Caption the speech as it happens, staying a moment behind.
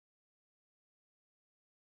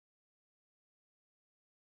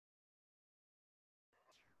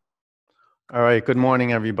All right, good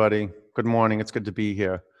morning, everybody. Good morning. It's good to be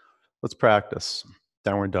here. Let's practice.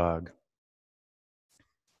 Downward dog.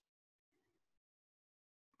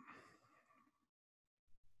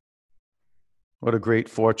 What a great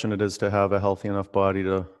fortune it is to have a healthy enough body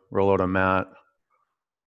to roll out a mat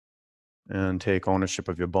and take ownership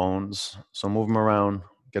of your bones. So move them around,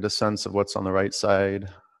 get a sense of what's on the right side,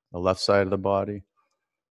 the left side of the body,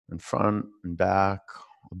 in front and back,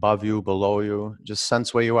 above you, below you. Just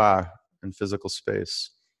sense where you are in physical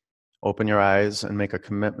space. Open your eyes and make a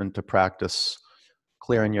commitment to practice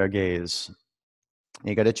clearing your gaze.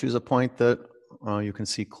 You got to choose a point that you can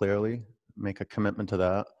see clearly. Make a commitment to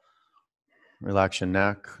that. Relax your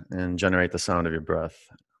neck and generate the sound of your breath.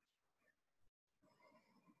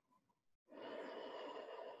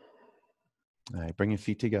 All right, bring your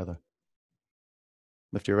feet together.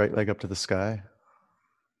 Lift your right leg up to the sky.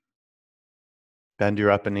 Bend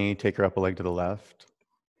your upper knee, take your upper leg to the left.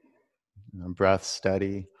 Breath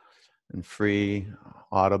steady and free,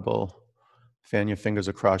 audible. Fan your fingers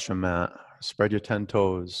across your mat. Spread your 10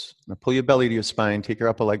 toes. Now pull your belly to your spine, take your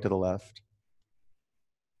upper leg to the left.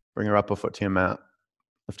 Bring your upper foot to your mat.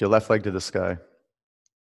 Lift your left leg to the sky.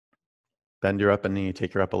 Bend your upper knee,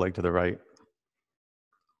 take your upper leg to the right.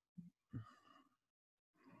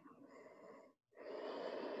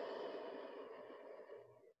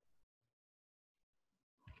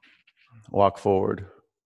 Walk forward.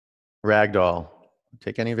 Ragdoll.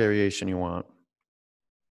 Take any variation you want.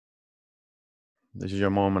 This is your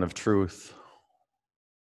moment of truth.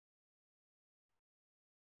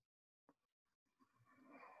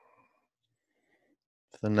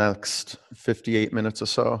 For the next 58 minutes or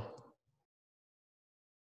so,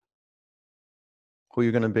 who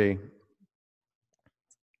you're going to be.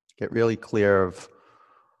 Get really clear of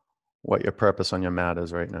what your purpose on your mat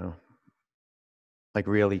is right now. Like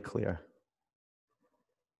really clear.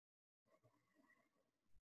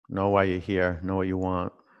 Know why you're here. Know what you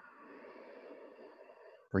want.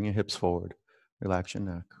 Bring your hips forward. Relax your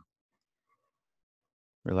neck.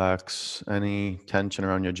 Relax any tension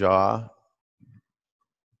around your jaw.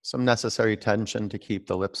 Some necessary tension to keep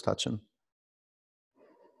the lips touching.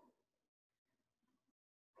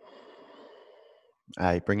 All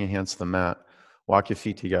right, bring your hands to the mat. Walk your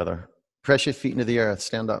feet together. Press your feet into the earth.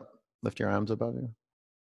 Stand up. Lift your arms above you.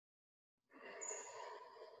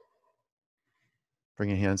 Bring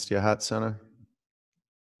your hands to your heart center.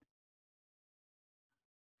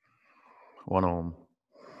 One Om.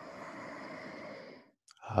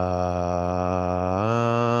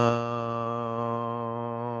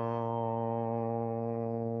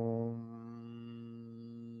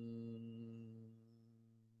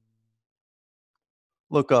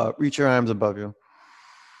 Look up. Reach your arms above you.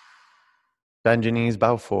 Bend your knees.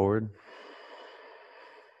 Bow forward.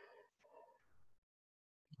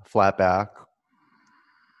 Flat back.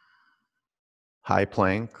 High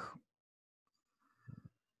plank.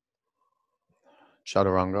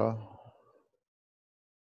 Chaturanga.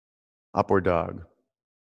 Upward dog.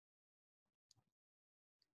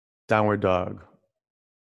 Downward dog.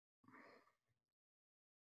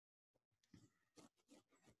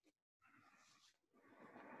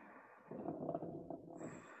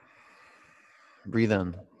 Breathe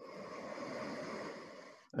in.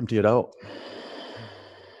 Empty it out.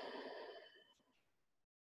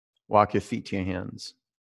 Walk your feet to your hands.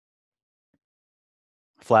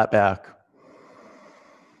 Flat back.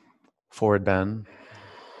 Forward bend.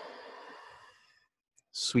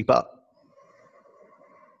 Sweep up.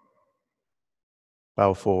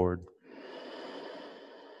 Bow forward.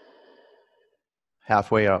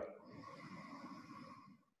 Halfway up.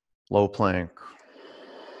 Low plank.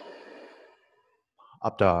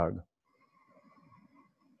 Up dog.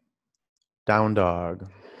 Down dog.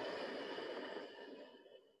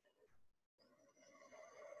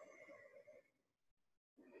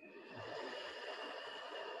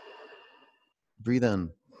 Breathe in.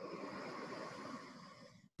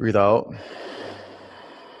 Breathe out.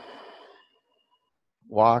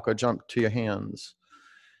 Walk or jump to your hands.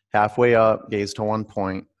 Halfway up, gaze to one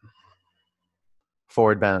point.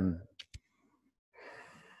 Forward bend.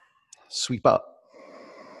 Sweep up.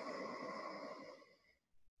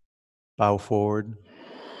 Bow forward.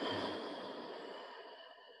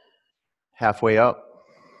 Halfway up.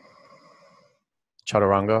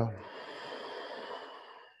 Chaturanga.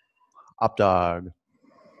 Up dog.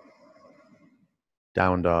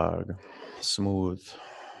 Down dog. Smooth.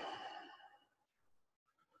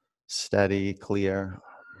 Steady, clear.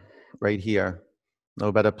 Right here.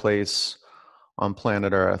 No better place on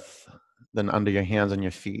planet Earth than under your hands and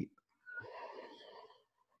your feet.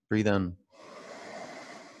 Breathe in.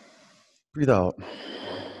 Breathe out.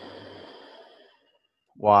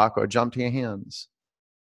 Walk or jump to your hands.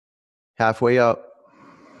 Halfway up,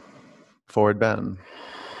 forward bend.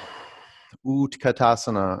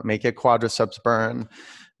 Utkatasana. Make your quadriceps burn.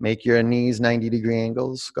 Make your knees 90-degree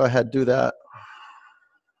angles. Go ahead, do that.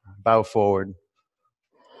 Bow forward.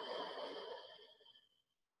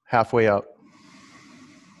 Halfway up.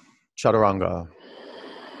 Chaturanga.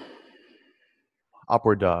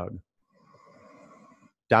 Upward dog.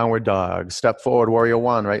 Downward dog. Step forward, warrior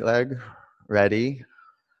one, right leg. Ready.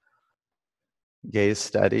 Gaze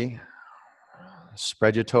steady.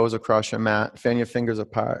 Spread your toes across your mat. Fan your fingers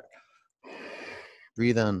apart.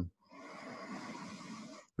 Breathe in.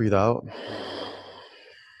 Breathe out.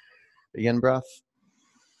 Big in breath.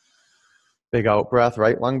 Big out breath.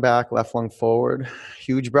 Right lung back, left lung forward.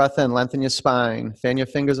 Huge breath in. Lengthen your spine. Fan your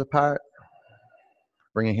fingers apart.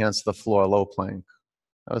 Bring your hands to the floor. Low plank.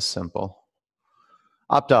 That was simple.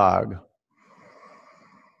 Up dog.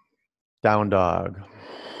 Down dog.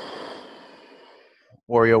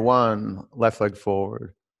 Warrior one. Left leg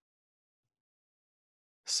forward.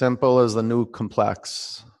 Simple as the new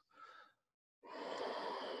complex.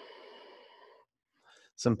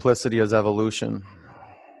 Simplicity is evolution.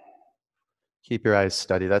 Keep your eyes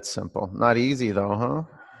steady. That's simple. Not easy though, huh?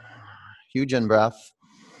 Huge in breath.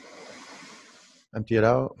 Empty it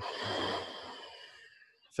out.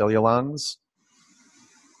 Fill your lungs.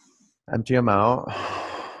 Empty them out.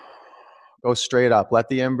 Go straight up. Let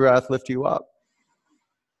the in-breath lift you up.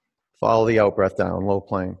 Follow the out-breath down. Low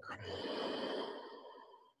plank.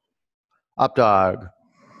 Up dog.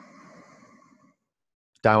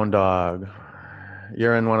 Down dog.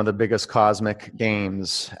 You're in one of the biggest cosmic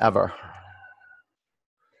games ever.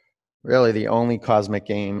 Really the only cosmic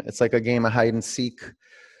game. It's like a game of hide and seek.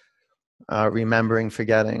 Remembering,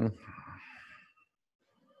 forgetting.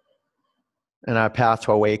 And our path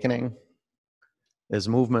to awakening is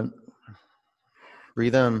movement.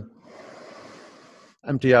 Breathe in.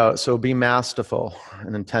 Empty out. So be masterful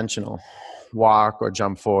and intentional. Walk or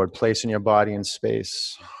jump forward. Placing your body in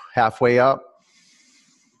space. Halfway up.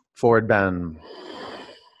 Forward bend.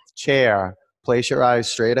 Chair. Place your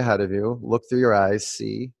eyes straight ahead of you. Look through your eyes.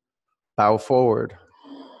 See. Bow forward.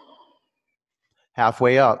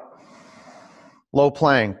 Halfway up. Low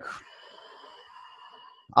plank.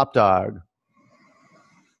 Up dog.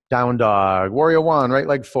 Down dog. Warrior one. Right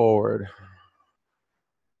leg forward.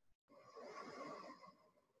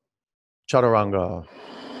 Chaturanga.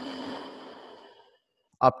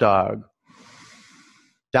 Up dog.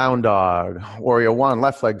 Down dog. Warrior one.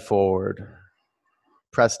 Left leg forward.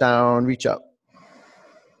 Press down. Reach up.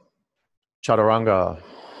 Chaturanga.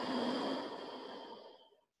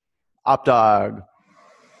 Up dog.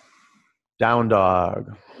 Down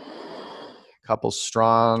dog. Couple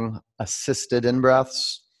strong assisted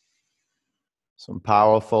in-breaths. Some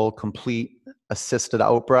powerful, complete assisted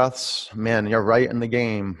out-breaths. Man, you're right in the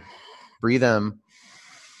game. Breathe in.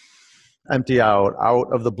 Empty out.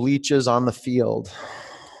 Out of the bleachers on the field.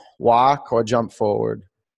 Walk or jump forward.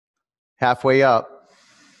 Halfway up.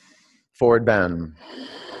 Forward bend.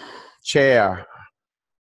 Chair.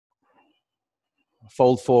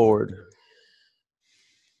 Fold forward.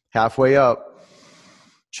 Halfway up.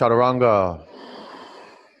 Chaturanga.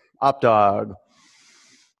 Up dog.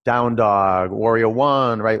 Down dog. Warrior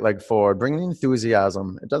one. Right leg forward. Bring the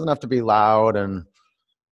enthusiasm. It doesn't have to be loud and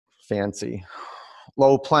fancy.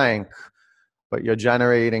 Low plank, but you're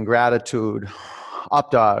generating gratitude. Up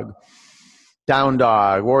dog. Down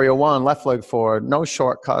dog. Warrior one. Left leg forward. No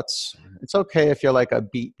shortcuts. It's okay if you're like a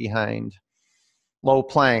beat behind. Low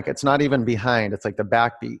plank. It's not even behind. It's like the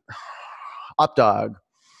back beat. Up dog.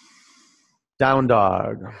 Down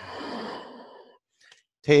dog.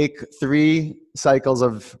 Take 3 cycles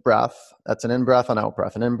of breath. That's an in-breath and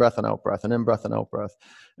out-breath, an in-breath and out-breath, an in-breath and out-breath.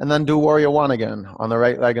 And then do warrior one again on the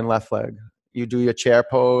right leg and left leg. You do your chair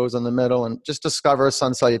pose in the middle and just discover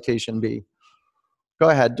sun salutation B. Go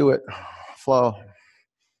ahead, do it. Flow.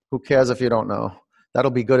 Who cares if you don't know?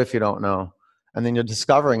 That'll be good if you don't know. And then you're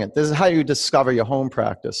discovering it. This is how you discover your home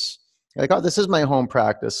practice. You're like, oh, this is my home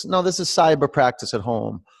practice. No, this is cyber practice at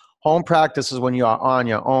home. Home practice is when you are on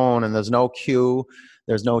your own and there's no cue,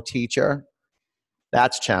 there's no teacher.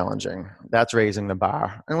 That's challenging. That's raising the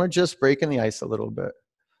bar. And we're just breaking the ice a little bit.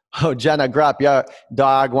 Oh, Jenna Grupp, your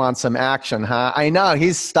dog wants some action, huh? I know,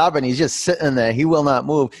 he's stubborn. He's just sitting there. He will not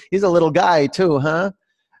move. He's a little guy too, huh?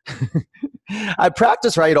 I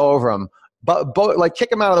practice right over him. But like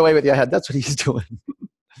kick him out of the way with your head. That's what he's doing.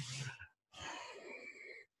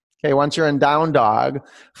 Okay, once you're in down dog,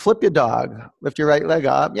 flip your dog. Lift your right leg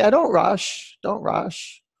up. Yeah, don't rush. Don't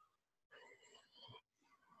rush.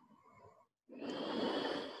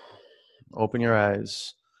 Open your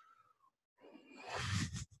eyes.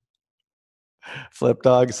 Flip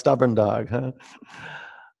dog, stubborn dog, huh?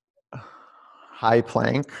 High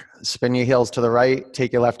plank. Spin your heels to the right.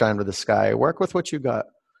 Take your left arm to the sky. Work with what you got.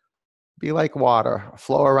 Be like water.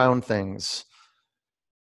 Flow around things.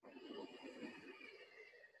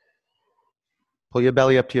 Pull your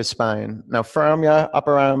belly up to your spine. Now firm your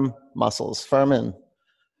upper arm muscles. Firm in.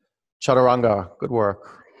 Chaturanga. Good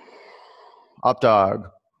work. Up dog.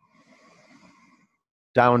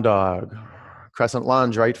 Down dog. Crescent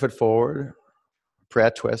lunge. Right foot forward. Prayer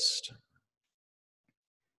twist.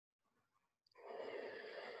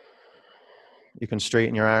 You can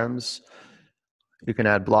straighten your arms. You can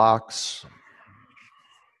add blocks.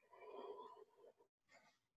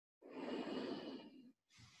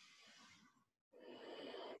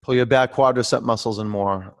 Pull your back quadricep muscles in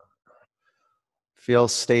more. Feel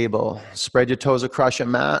stable. Spread your toes across your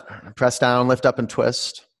mat. Press down, lift up and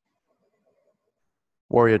twist.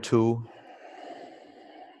 Warrior two.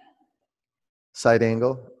 Side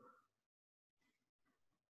angle.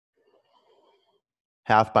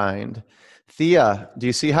 Half bind. Thea, do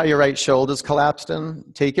you see how your right shoulder's collapsed in?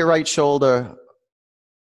 Take your right shoulder,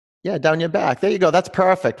 down your back. There you go. That's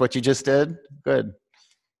perfect, what you just did. Good.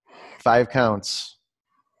 5 counts.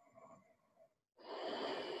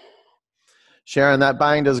 Sharon, that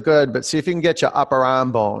bind is good, but see if you can get your upper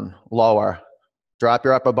arm bone lower. Drop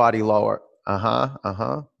your upper body lower.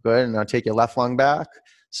 Good. Now take your left lung back.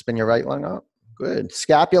 Spin your right lung up. Good.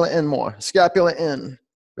 Scapula in more. Scapula in.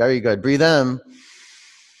 Very good. Breathe in.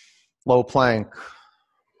 Low plank.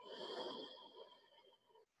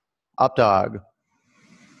 Up dog.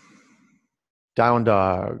 Down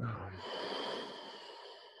dog.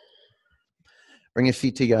 Bring your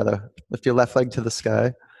feet together. Lift your left leg to the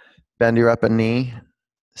sky. Bend your upper knee.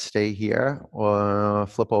 Stay here or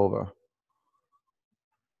flip over.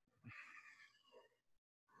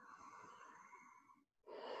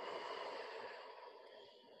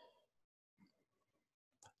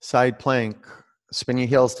 Side plank. Spin your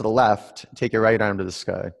heels to the left. Take your right arm to the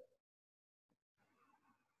sky.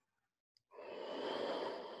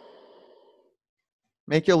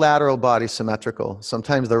 Make your lateral body symmetrical.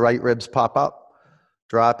 Sometimes the right ribs pop up.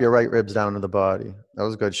 Drop your right ribs down to the body. That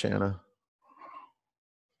was good, Shanna.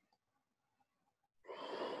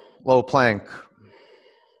 Low plank.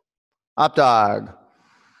 Up dog.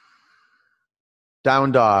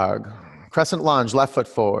 Down dog. Crescent lunge, left foot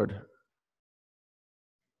forward.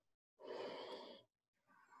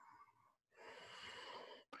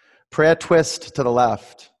 Prayer twist to the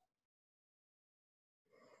left.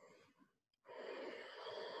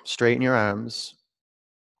 Straighten your arms.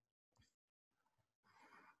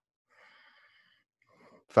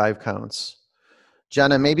 5 counts.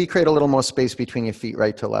 Jenna, maybe create a little more space between your feet,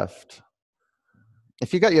 right to left.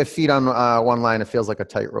 If you got your feet on one line, it feels like a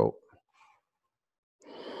tightrope.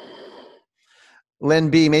 Lynn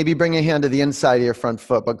B, maybe bring your hand to the inside of your front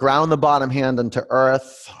foot, but ground the bottom hand into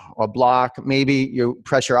earth or block. Maybe you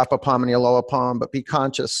press your upper palm and your lower palm, but be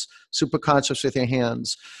conscious, super conscious with your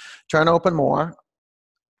hands. Turn open more.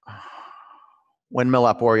 Windmill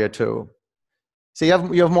up, warrior two. So you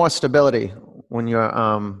have more stability when your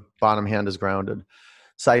bottom hand is grounded.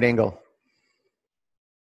 Side angle.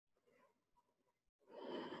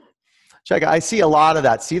 Check it. I see a lot of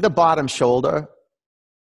that. See the bottom shoulder?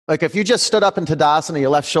 Like if you just stood up in Tadasana, your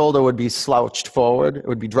left shoulder would be slouched forward. It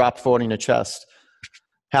would be dropped forward in your chest.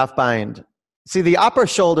 Half bind. See, the upper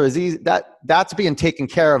shoulder is easy. That's being taken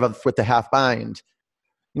care of with the half bind.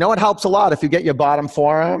 You know what helps a lot? If you get your bottom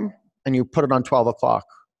forearm and you put it on 12 o'clock.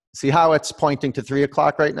 See how it's pointing to 3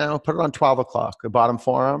 o'clock right now? Put it on 12 o'clock, your bottom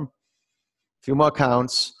forearm. A few more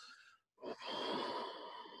counts.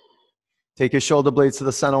 Take your shoulder blades to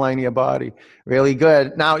the center line of your body. Really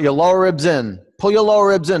good. Now your lower ribs in. Pull your lower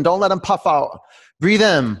ribs in. Don't let them puff out. Breathe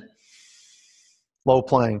in. Low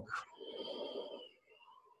plank.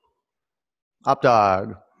 Up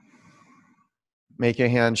dog. Make your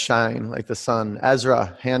hands shine like the sun.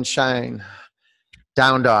 Ezra, hands shine.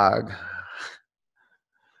 Down dog.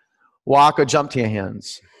 Walk or jump to your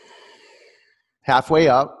hands. Halfway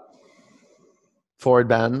up. Forward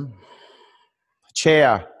bend.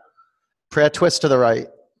 Chair. Prayer twist to the right.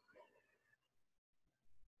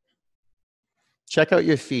 Check out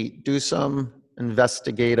your feet. Do some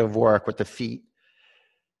investigative work with the feet.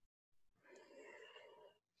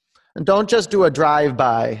 And don't just do a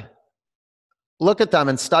drive-by. Look at them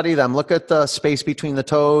and study them. Look at the space between the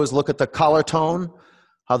toes. Look at the color tone,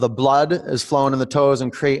 how the blood is flowing in the toes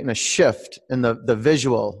and creating a shift in the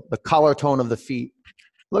visual, the color tone of the feet.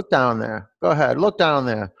 Look down there. Go ahead. Look down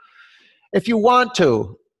there. If you want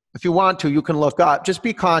to, you can look up. Just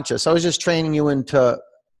be conscious. I was just training you into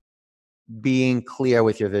being clear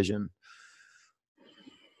with your vision.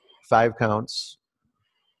 5 counts.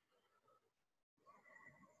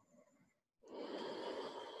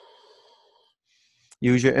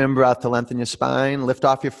 Use your in-breath to lengthen your spine. Lift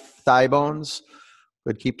off your thigh bones.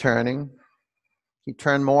 Good, keep turning. Keep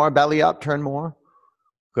turn more, belly up, turn more.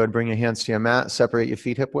 Good, bring your hands to your mat. Separate your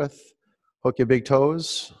feet hip width. Hook your big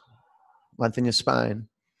toes. Lengthen your spine.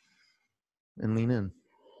 And lean in.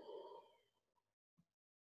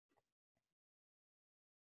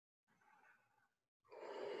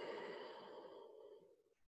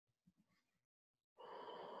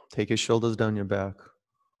 Take your shoulders down your back.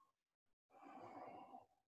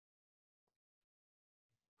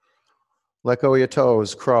 Let go of your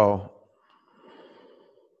toes, crow.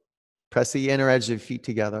 Press the inner edge of your feet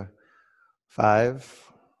together.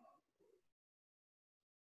 5,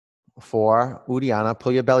 4, Uddiyana.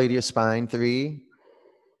 Pull your belly to your spine. 3,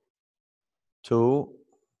 2,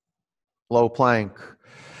 low plank.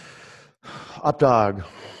 Up dog.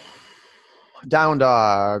 Down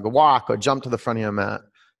dog. Walk or jump to the front of your mat.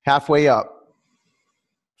 Halfway up.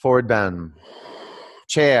 Forward bend.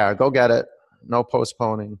 Chair. Go get it. No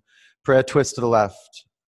postponing. Prayer twist to the left.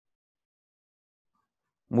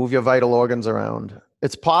 Move your vital organs around.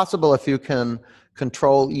 It's possible if you can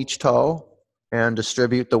control each toe and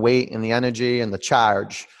distribute the weight and the energy and the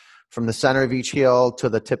charge from the center of each heel to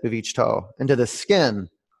the tip of each toe, into the skin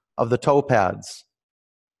of the toe pads.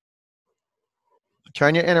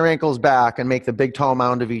 Turn your inner ankles back and make the big toe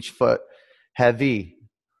mound of each foot heavy.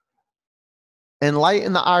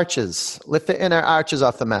 Enlighten the arches. Lift the inner arches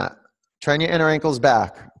off the mat. Turn your inner ankles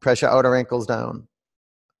back. Press your outer ankles down.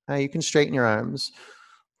 Now you can straighten your arms.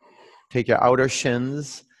 Take your outer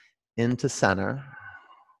shins into center.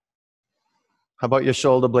 How about your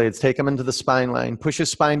shoulder blades? Take them into the spine line. Push your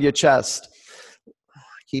spine to your chest.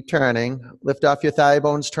 Keep turning. Lift off your thigh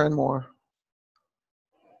bones. Turn more.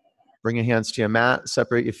 Bring your hands to your mat.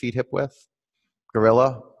 Separate your feet hip width.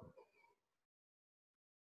 Gorilla.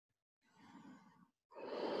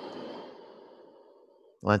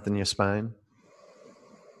 Lengthen your spine.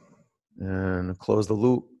 And close the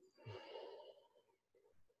loop.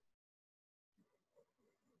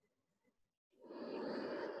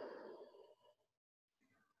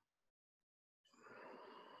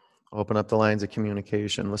 Open up the lines of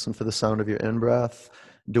communication. Listen for the sound of your in-breath.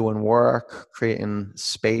 Doing work, creating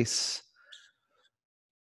space.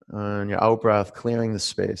 And your out-breath, clearing the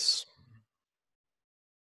space.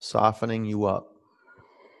 Softening you up.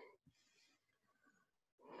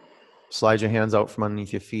 Slide your hands out from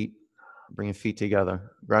underneath your feet. Bring your feet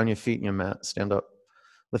together. Ground your feet in your mat. Stand up.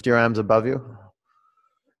 Lift your arms above you.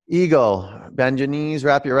 Eagle. Bend your knees.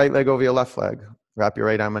 Wrap your right leg over your left leg. Wrap your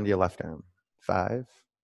right arm under your left arm. 5,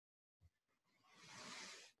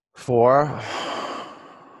 4,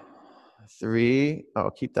 3. Oh,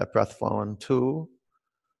 keep that breath flowing. 2.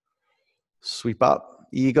 Sweep up.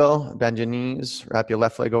 Eagle. Bend your knees. Wrap your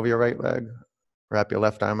left leg over your right leg. Wrap your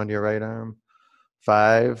left arm under your right arm.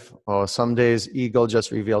 5. Oh, some days eagle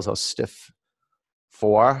just reveals how stiff.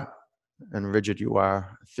 4. And rigid you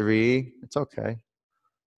are. 3. It's okay.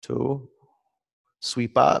 2.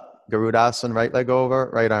 Sweep up. Garudasana. Right leg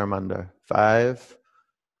over. Right arm under. 5.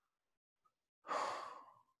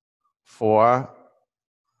 4.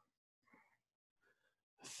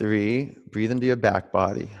 3. Breathe into your back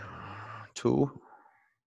body. 2.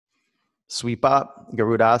 Sweep up.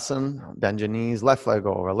 Garudasana. Bend your knees. Left leg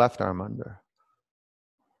over. Left arm under.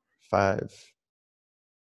 5.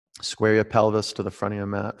 Square your pelvis to the front of your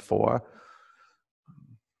mat. 4.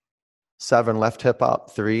 7. Left hip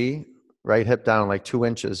up. 3. Right hip down like 2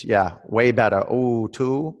 inches. Yeah, way better. Oh,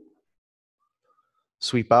 2.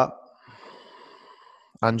 Sweep up.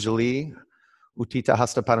 Anjali. Utthita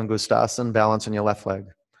Hasta Padangustasana. Balance on your left leg.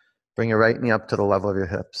 Bring your right knee up to the level of your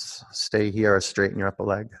hips. Stay here or straighten your upper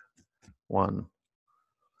leg. 1,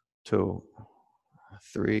 2,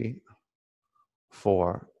 3,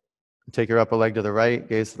 4. Take your upper leg to the right,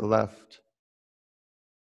 gaze to the left.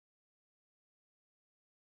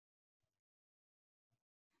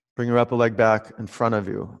 Bring your upper leg back in front of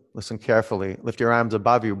you. Listen carefully. Lift your arms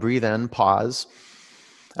above you. Breathe in, pause,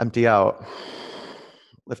 empty out.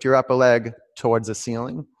 Lift your upper leg towards the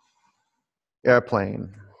ceiling.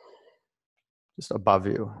 Airplane. Just above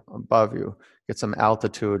you, above you. Get some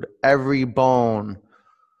altitude. Every bone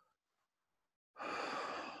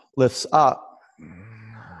lifts up.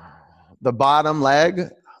 The bottom leg,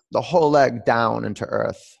 the whole leg down into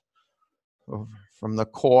earth. From the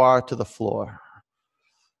core to the floor.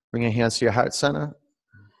 Bring your hands to your heart center.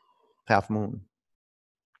 Half moon.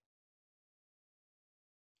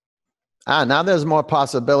 Now there's more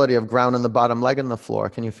possibility of grounding the bottom leg in the floor.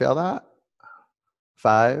 Can you feel that?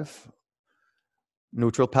 5.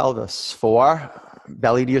 Neutral pelvis. 4,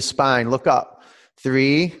 belly to your spine. Look up.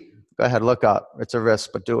 3, go ahead, look up. It's a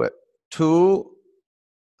risk, but do it. 2,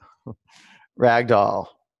 ragdoll.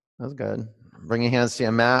 That's good. Bring your hands to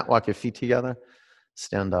your mat. Walk your feet together.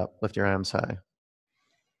 Stand up. Lift your arms high.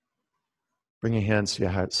 Bring your hands to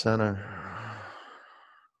your heart center.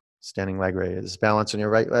 Standing leg raise. Balance on your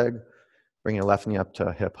right leg. Bring your left knee up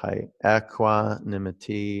to hip height.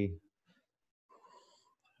 Equanimity.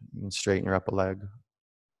 You can straighten your upper leg.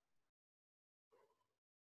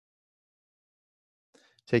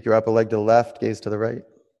 Take your upper leg to the left, gaze to the right.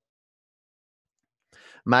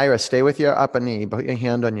 Myra, stay with your upper knee. Put your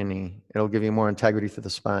hand on your knee. It'll give you more integrity through the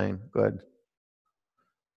spine. Good.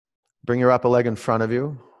 Bring your upper leg in front of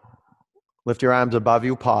you. Lift your arms above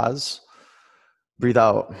you. Pause. Breathe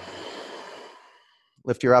out.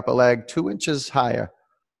 Lift your upper leg 2 inches higher.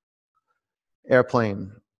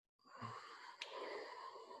 Airplane.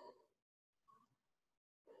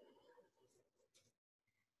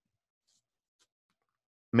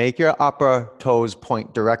 Make your upper toes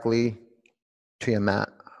point directly to your mat.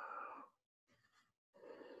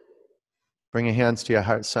 Bring your hands to your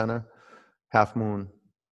heart center. Half moon.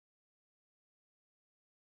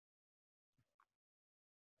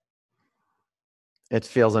 It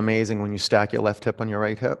feels amazing when you stack your left hip on your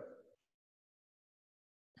right hip.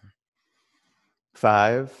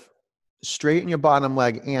 5, straighten your bottom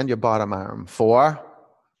leg and your bottom arm. 4,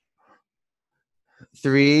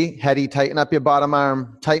 3, heady, tighten up your bottom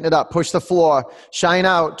arm. Tighten it up, push the floor. Shine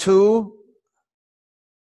out. 2,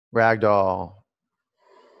 ragdoll.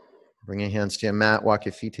 Bring your hands to your mat, walk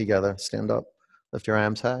your feet together. Stand up, lift your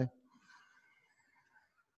arms high.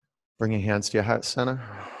 Bring your hands to your heart center.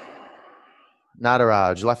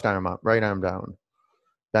 Nataraj, left arm up, right arm down.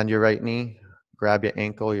 Bend your right knee, grab your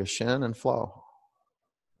ankle, your shin, and flow.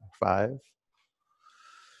 5.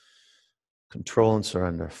 Control and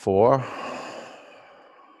surrender. 4,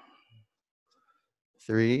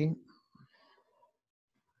 3,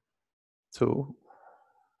 2.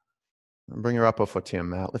 And bring your upper foot to your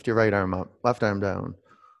mat. Lift your right arm up, left arm down.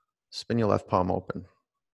 Spin your left palm open.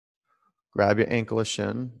 Grab your ankle or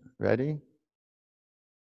shin. Ready?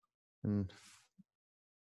 And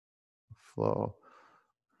flow.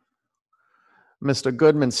 Mr.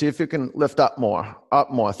 Goodman, see if you can lift up more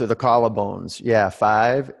through the collarbones. Yeah,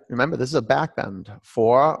 5. Remember, this is a back bend.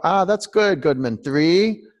 4. That's good, Goodman.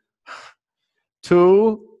 3,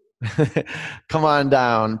 2. Come on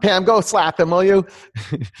down. Pam, go slap him, will you?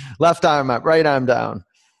 Left arm up, right arm down.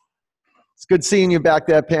 It's good seeing you back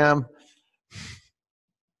there, Pam.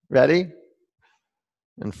 Ready?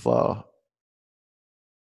 And flow.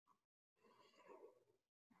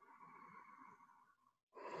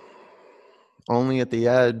 Only at the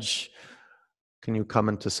edge can you come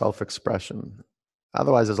into self-expression.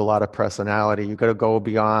 Otherwise, there's a lot of personality. You got to go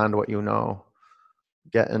beyond what you know.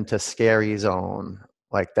 Get into scary zone,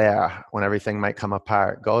 like there, when everything might come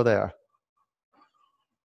apart. Go there.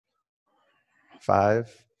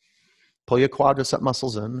 5, pull your quadricep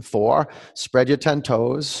muscles in. 4, spread your 10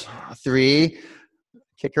 toes. 3,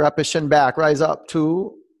 kick your upper shin back, rise up.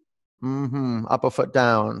 2, upper foot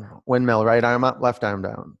down. Windmill, right arm up, left arm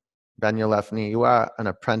down. Bend your left knee. You are an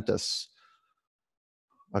apprentice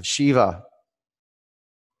of Shiva,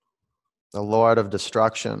 the Lord of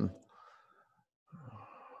destruction,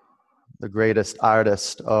 the greatest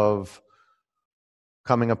artist of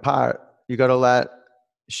coming apart. You got to let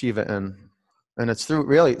Shiva in. And it's through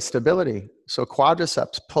really stability. So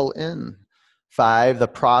quadriceps pull in. 5, the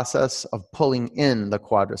process of pulling in the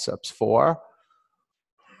quadriceps. 4,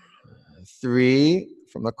 3,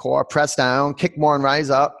 from the core, press down, kick more and rise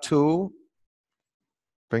up. 2,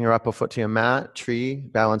 bring your upper foot to your mat, tree,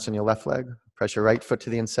 balance on your left leg. Press your right foot to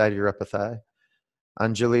the inside of your upper thigh.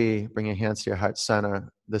 Anjali, bring your hands to your heart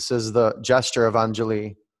center. This is the gesture of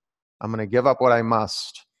Anjali. I'm going to give up what I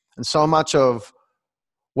must. And so much of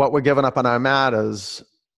what we're giving up on our mat is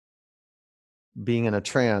being in a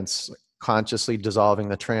trance, consciously dissolving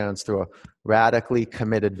the trance through a radically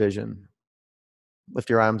committed vision. Lift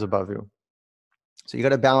your arms above you. So you got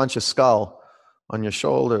to balance your skull on your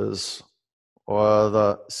shoulders, or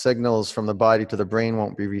the signals from the body to the brain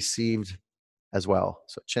won't be received as well.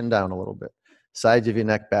 So chin down a little bit. Sides of your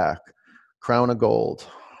neck back. Crown of gold.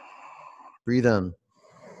 Breathe in.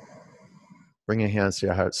 Bring your hands to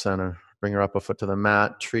your heart center. Bring your upper foot to the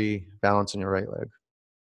mat, tree, balance on your right leg.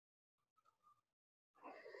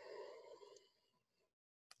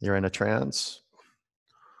 You're in a trance.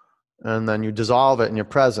 And then you dissolve it and you're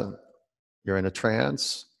present. You're in a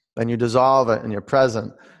trance, then you dissolve it and you're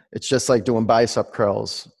present. It's just like doing bicep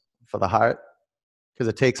curls for the heart, because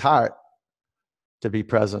it takes heart to be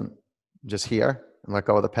present. Just here, and let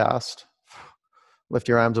go of the past. Lift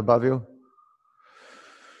your arms above you.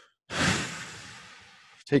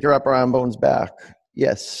 Take your upper arm bones back.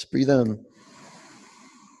 Yes, breathe in.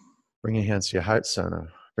 Bring your hands to your heart center.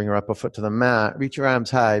 Bring your upper foot to the mat. Reach your arms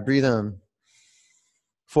high. Breathe in.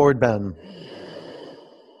 Forward bend.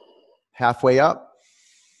 Halfway up.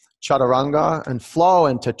 Chaturanga, and flow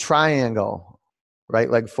into triangle. Right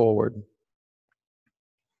leg forward.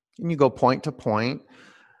 And you go point to point.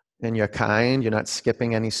 And you're kind. You're not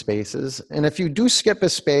skipping any spaces. And if you do skip a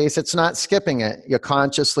space, it's not skipping it. You're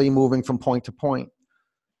consciously moving from point to point.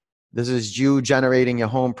 This is you generating your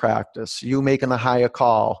home practice. You making the higher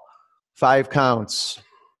call. 5 counts.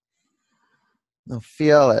 Now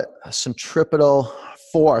feel it. A centripetal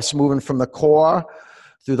force moving from the core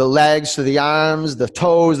through the legs, through the arms, the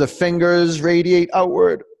toes, the fingers, radiate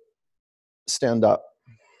outward. Stand up.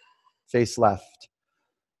 Face left.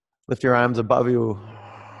 Lift your arms above you.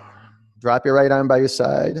 Drop your right arm by your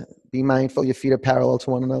side. Be mindful your feet are parallel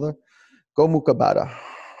to one another. Go Mukha Baddha.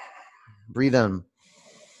 Breathe in.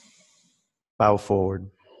 Bow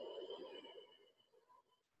forward.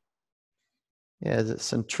 Yeah, is it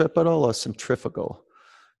centripetal or centrifugal?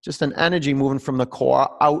 Just an energy moving from the core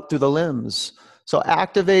out through the limbs. So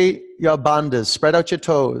activate your bandhas, spread out your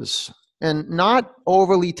toes, and not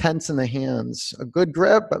overly tense in the hands. A good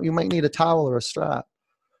grip, but you might need a towel or a strap.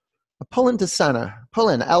 Pull into center. Pull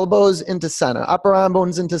in. Elbows into center. Upper arm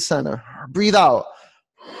bones into center. Breathe out.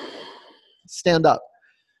 Stand up.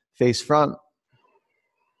 Face front.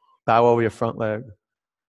 Bow over your front leg.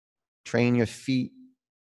 Train your feet.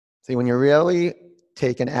 See, when you're really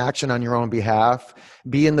taking action on your own behalf,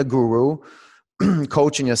 being the guru,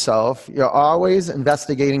 coaching yourself, you're always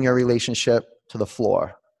investigating your relationship to the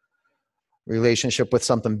floor. Relationship with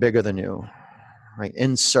something bigger than you. Right?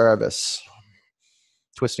 In service.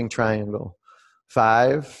 Twisting triangle.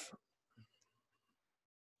 5,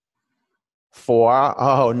 4.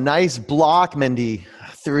 Oh, nice block, Mindy.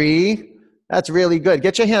 3. That's really good.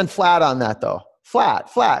 Get your hand flat on that, though. Flat,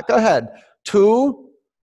 flat. Go ahead. 2.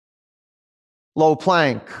 Low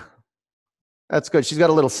plank. That's good. She's got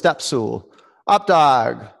a little step stool. Up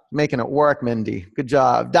dog. Making it work, Mindy. Good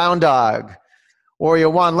job. Down dog. Warrior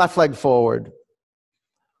 1, left leg forward.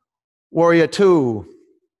 Warrior 2.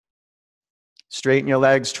 Straighten your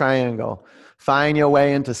legs, triangle. Find your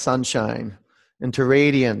way into sunshine, into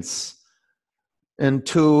radiance,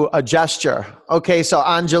 into a gesture. Okay, so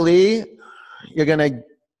Anjali, you're going to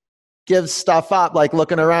give stuff up, like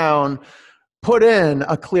looking around. Put in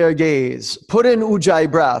a clear gaze. Put in Ujjayi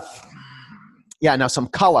breath. Yeah, now some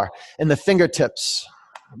color in the fingertips.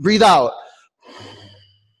 Breathe out.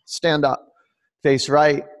 Stand up. Face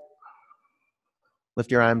right. Lift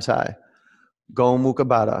your arms high. Go Mukha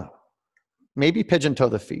Baddha. Maybe pigeon toe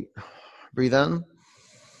the feet. Breathe in.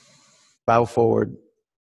 Bow forward.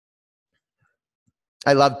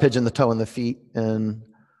 I love pigeon the toe in the feet and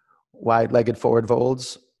wide-legged forward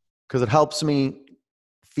folds because it helps me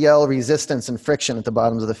feel resistance and friction at the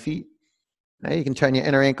bottoms of the feet. Now you can turn your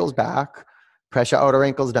inner ankles back, press your outer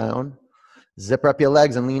ankles down, zipper up your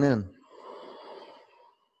legs and lean in.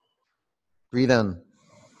 Breathe in.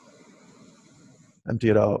 Empty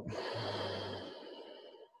it out.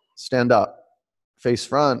 Stand up. Face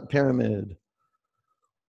front, pyramid.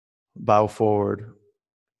 Bow forward.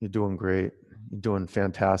 You're doing great. You're doing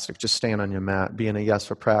fantastic. Just staying on your mat, being a yes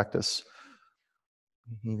for practice.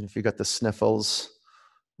 Even if you got the sniffles,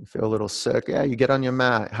 you feel a little sick, yeah, you get on your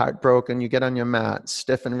mat. Heartbroken, you get on your mat.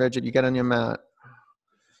 Stiff and rigid, you get on your mat.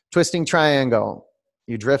 Twisting triangle.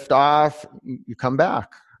 You drift off, you come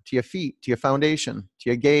back to your feet, to your foundation, to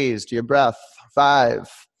your gaze, to your breath. 5,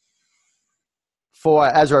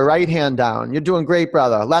 4, Ezra, right hand down. You're doing great,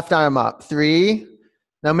 brother. Left arm up. 3.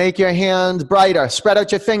 Now make your hands brighter. Spread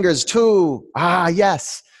out your fingers. 2.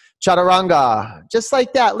 Yes. Chaturanga. Just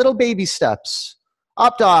like that. Little baby steps.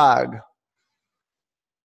 Up dog.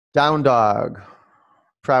 Down dog.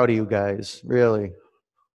 Proud of you guys. Really.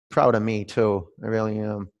 Proud of me too. I really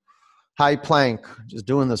am. High plank. Just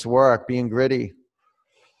doing this work. Being gritty.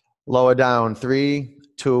 Lower down. 3,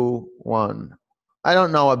 2, 1. I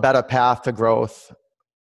don't know a better path to growth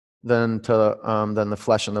than the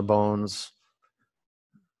flesh and the bones.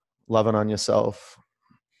 Loving on yourself.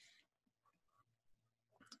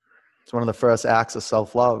 It's one of the first acts of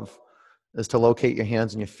self-love is to locate your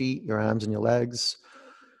hands and your feet, your arms and your legs,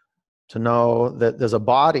 to know that there's a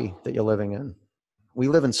body that you're living in. We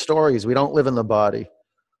live in stories. We don't live in the body.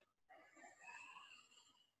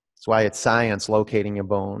 That's why it's science, locating your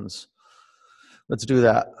bones. Let's do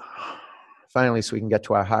that. Finally, so we can get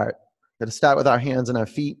to our heart. We're going to start with our hands and our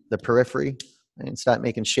feet, the periphery, and start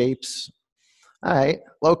making shapes. All right,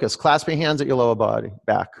 locust. Clasp your hands at your lower body,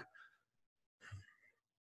 back.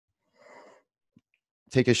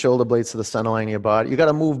 Take your shoulder blades to the center line of your body. You got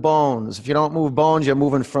to move bones. If you don't move bones, you're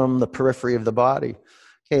moving from the periphery of the body.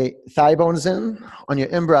 Okay, thigh bones in. On your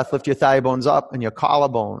in-breath, lift your thigh bones up and your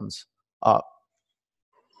collarbones up.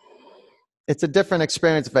 It's a different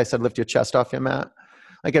experience if I said lift your chest off your mat.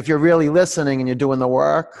 Like if you're really listening and you're doing the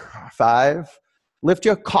work, 5. Lift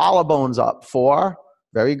your collarbones up, 4.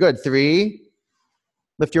 Very good, 3.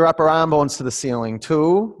 Lift your upper arm bones to the ceiling,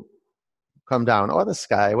 2. Come down, or the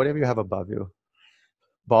sky, whatever you have above you.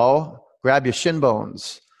 Bow, grab your shin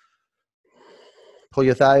bones. Pull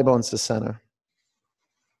your thigh bones to center.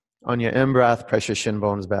 On your in-breath, press your shin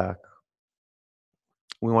bones back.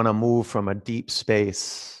 We want to move from a deep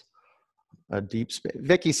space. A deep space.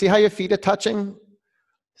 Vicky, see how your feet are touching?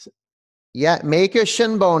 Yeah, make your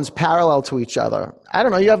shin bones parallel to each other. I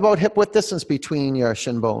don't know, you have about hip width distance between your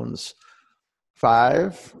shin bones.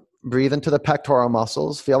 5, breathe into the pectoral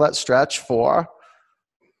muscles. Feel that stretch. 4,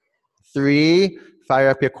 3, fire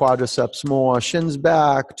up your quadriceps more. Shins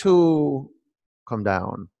back. 2, come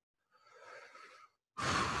down.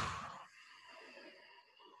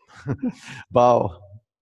 Bow.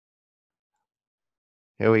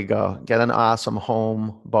 Here we go. Get an awesome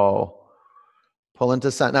home bow. Pull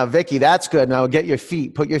into center. Now, Vicky, that's good. Now get your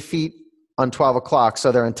feet. Put your feet on 12 o'clock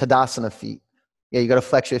so they're in Tadasana feet. Yeah, you got to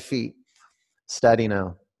flex your feet. Steady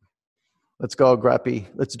now. Let's go, Greppy.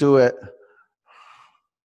 Let's do it.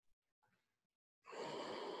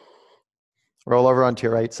 Roll over onto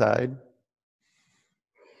your right side.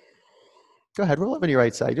 Go ahead, roll over to your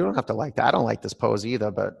right side. You don't have to like that. I don't like this pose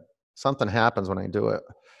either, but something happens when I do it.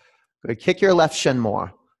 Good. Kick your left shin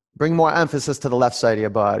more. Bring more emphasis to the left side of your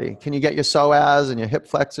body. Can you get your psoas and your hip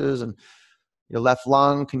flexors and your left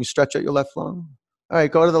lung? Can you stretch out your left lung? All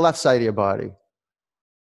right, go to the left side of your body.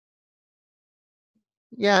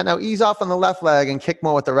 Yeah, now ease off on the left leg and kick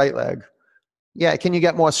more with the right leg. Yeah, can you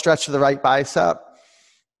get more stretch to the right bicep?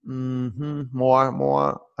 More.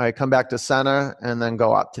 All right, come back to center and then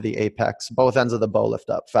go up to the apex. Both ends of the bow lift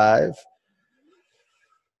up. 5,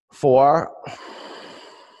 4,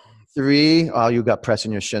 3. All you got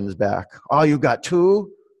pressing your shins back. All you got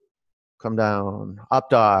 2. Come down. Up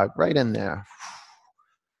dog. Right in there.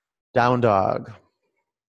 Down dog.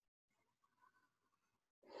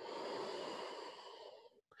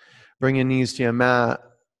 Bring your knees to your mat.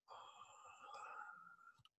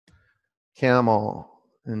 Camel.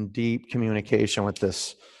 In deep communication with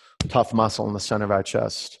this tough muscle in the center of our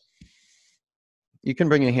chest. You can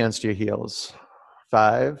bring your hands to your heels.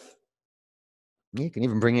 5. You can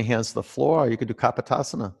even bring your hands to the floor. You could do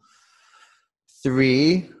Kapotasana.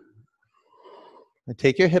 3. And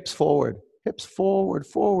take your hips forward. Hips forward,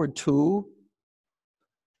 forward. 2.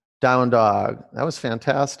 Down dog. That was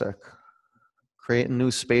fantastic. Create a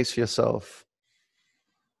new space for yourself.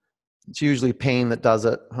 It's usually pain that does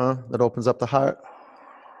it, huh? That opens up the heart.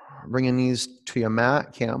 Bring your knees to your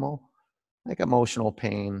mat, camel. Like emotional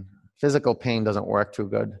pain. Physical pain doesn't work too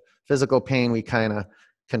good. Physical pain, we kind of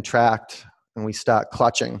contract and we start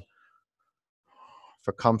clutching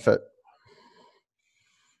for comfort.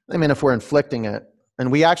 I mean, if we're inflicting it,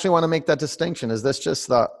 and we actually want to make that distinction. Is this just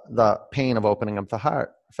the pain of opening up the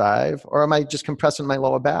heart? 5, or am I just compressing my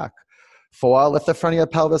lower back? 4, lift the front of your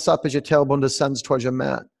pelvis up as your tailbone descends towards your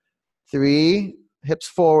mat. 3, hips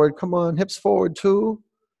forward, come on, hips forward. 2,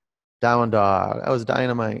 down dog. That was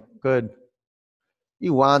dynamite. Good.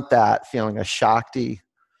 You want that feeling of Shakti,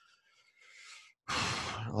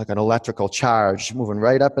 like an electrical charge, moving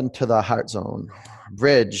right up into the heart zone.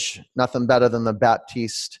 Bridge, nothing better than the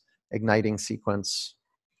Baptiste igniting sequence.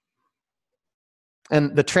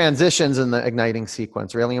 And the transitions in the igniting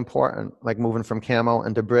sequence, really important, like moving from camel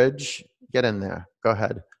into bridge. Get in there. Go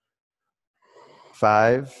ahead.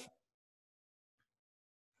 5.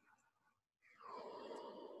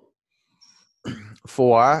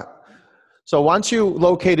 4. So once you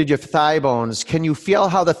located your thigh bones, can you feel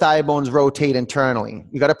how the thigh bones rotate internally?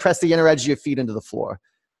 You got to press the inner edge of your feet into the floor.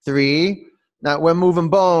 3. Now we're moving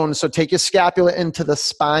bones, so take your scapula into the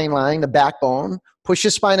spine line, the backbone. Push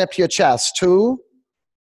your spine up to your chest. 2.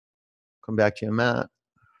 Come back to your mat.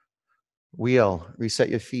 Wheel. Reset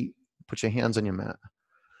your feet. Put your hands on your mat.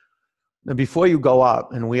 Now before you go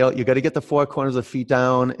up and wheel, you got to get the 4 corners of the feet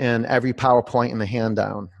down and every power point in the hand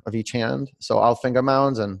down of each hand. So all finger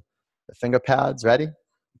mounds and the finger pads. Ready?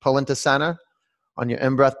 Pull into center. On your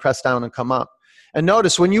in-breath, press down and come up. And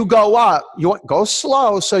notice when you go up, you go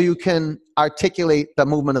slow so you can articulate the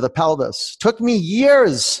movement of the pelvis. Took me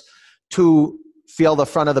years to feel the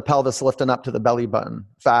front of the pelvis lifting up to the belly button.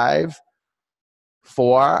 5,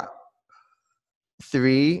 4,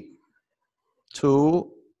 3,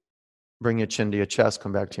 2, bring your chin to your chest,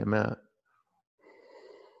 come back to your mat.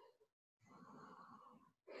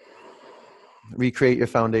 Recreate your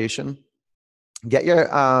foundation. Get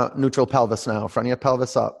your neutral pelvis now, front of your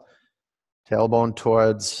pelvis up, tailbone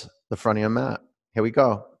towards the front of your mat. Here we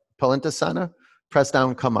go. Pull into center, press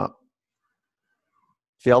down, come up.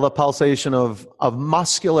 Feel the pulsation of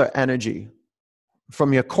muscular energy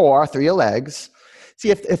from your core through your legs. See,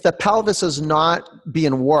 if the pelvis is not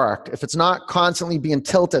being worked, if it's not constantly being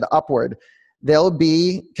tilted upward, there'll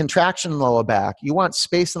be contraction in the lower back. You want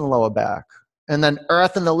space in the lower back. And then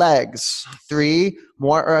earth in the legs. 3,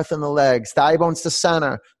 more earth in the legs. Thigh bones to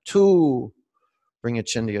center. 2, bring your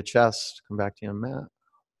chin to your chest. Come back to your mat.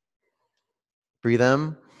 Breathe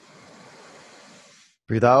in.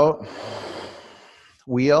 Breathe out.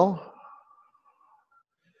 Wheel.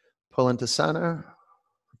 Pull into center.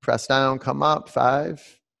 Press down, come up.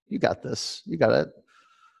 5. You got this. You got it.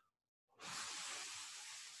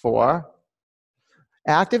 4.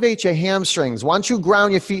 Activate your hamstrings. Once you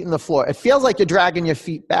ground your feet in the floor, it feels like you're dragging your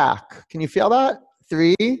feet back. Can you feel that?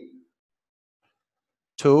 3,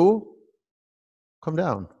 2, come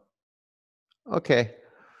down. Okay.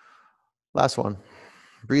 Last one.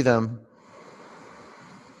 Breathe in.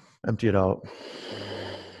 Empty it out.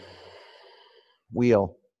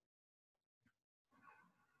 Wheel.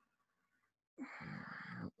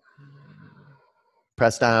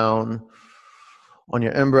 Press down on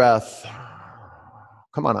your in-breath.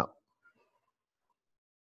 Come on up.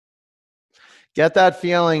 Get that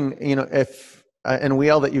feeling, if in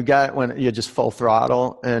wheel that you get when you're just full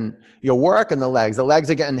throttle and you're working the legs. The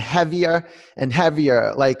legs are getting heavier and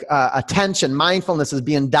heavier, like attention, mindfulness is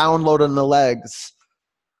being downloaded in the legs.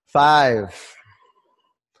 5,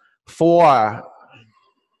 4,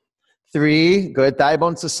 3, good. Thigh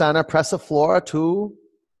bones to center. Press the floor. 2,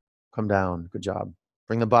 come down. Good job.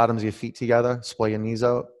 Bring the bottoms of your feet together. Splay your knees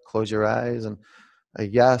out. Close your eyes. And a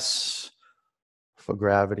yes for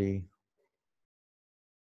gravity.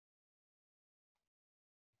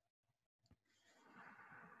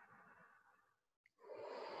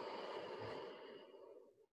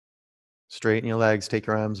 Straighten your legs. Take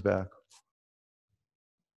your arms back.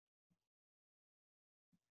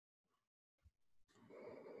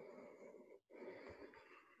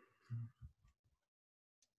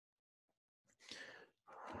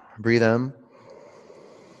 Breathe in.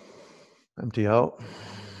 Empty out.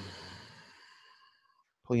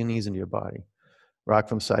 Pull your knees into your body. Rock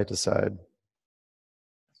from side to side.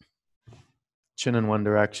 Chin in one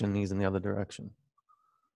direction, knees in the other direction.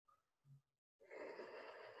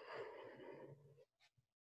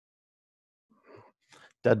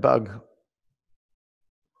 Dead bug.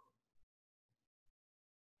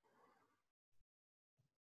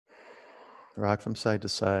 Rock from side to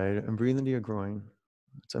side and breathe into your groin.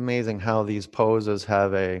 It's amazing how these poses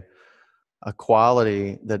have a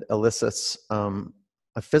quality that elicits,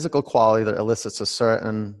 a physical quality that elicits a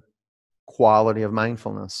certain quality of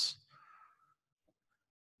mindfulness.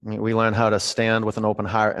 We learn how to stand with an open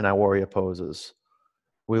heart in our warrior poses.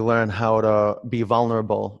 We learn how to be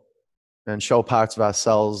vulnerable and show parts of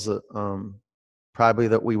ourselves that, probably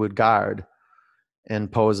that we would guard in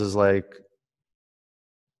poses like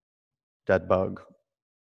dead bug.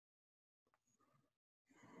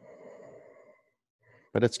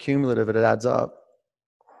 But it's cumulative, it adds up.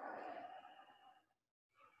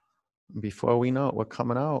 Before we know it, we're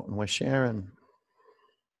coming out and we're sharing.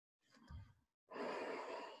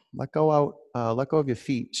 Let go of your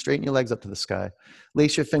feet. Straighten your legs up to the sky.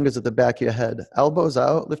 Lace your fingers at the back of your head. Elbows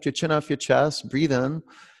out. Lift your chin off your chest. Breathe in.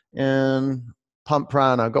 And pump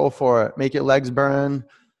prana. Go for it. Make your legs burn.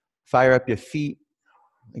 Fire up your feet.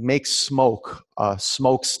 Make smoke, a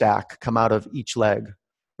smokestack come out of each leg.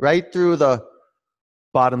 Right through the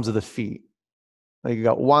bottoms of the feet. Like you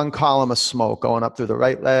got one column of smoke going up through the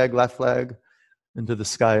right leg, left leg, into the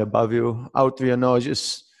sky above you. Out through your nose,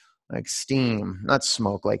 just like steam, not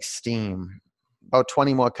smoke, like steam. About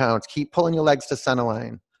 20 more counts. Keep pulling your legs to center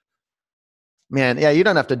line. Man, yeah, you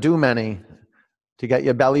don't have to do many to get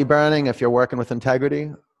your belly burning if you're working with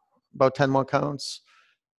integrity. About 10 more counts.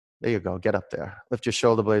 There you go. Get up there. Lift your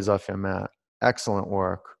shoulder blades off your mat. Excellent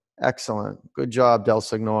work. Excellent. Good job, Del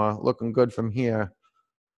Signor. Looking good from here.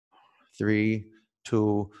 3,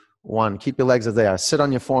 2, 1. Keep your legs as they are. Sit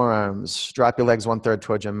on your forearms. Drop your legs 1/3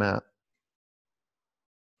 towards your mat.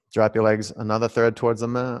 Drop your legs another third towards the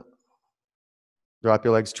mat. Drop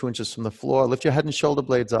your legs 2 inches from the floor. Lift your head and shoulder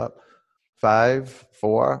blades up. 5,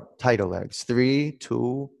 4, tighter legs. 3,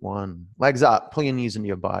 2, 1. Legs up. Pull your knees into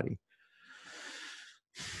your body.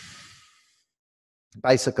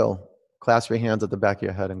 Bicycle. Clasp your hands at the back of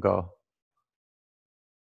your head and go.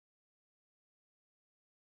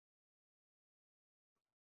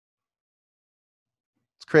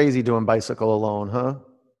 crazy doing bicycle alone, huh?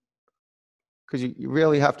 Because you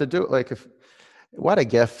really have to do it. Like, what a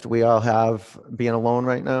gift we all have being alone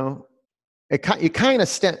right now. You kind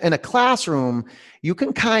of in a classroom, you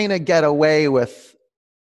can kind of get away with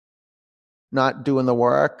not doing the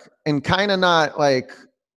work and kind of not like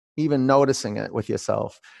even noticing it with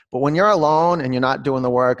yourself. But when you're alone and you're not doing the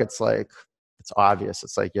work, it's like, it's obvious.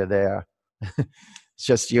 It's like you're there. It's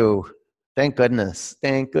just you. Thank goodness.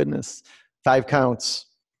 Thank goodness. 5 counts.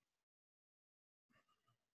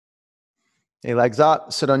 Hey, legs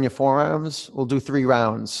up, sit on your forearms. We'll do 3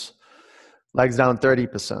 rounds. Legs down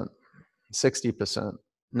 30%, 60%,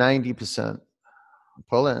 90%.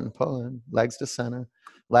 Pull in. Legs to center.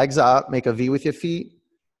 Legs up, make a V with your feet.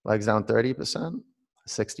 Legs down 30%,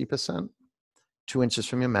 60%. 2 inches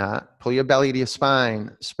from your mat. Pull your belly to your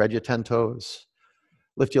spine. Spread your 10 toes.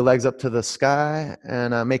 Lift your legs up to the sky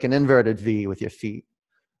and make an inverted V with your feet.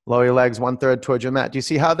 Lower your legs 1/3 towards your mat. Do you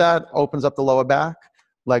see how that opens up the lower back?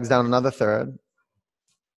 Legs down another third.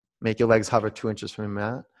 Make your legs hover 2 inches from your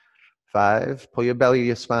mat. 5, pull your belly to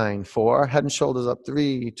your spine. 4, head and shoulders up.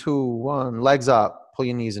 3, 2, 1, legs up. Pull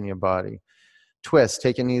your knees in your body. Twist,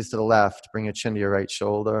 take your knees to the left. Bring your chin to your right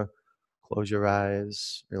shoulder. Close your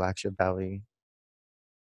eyes. Relax your belly.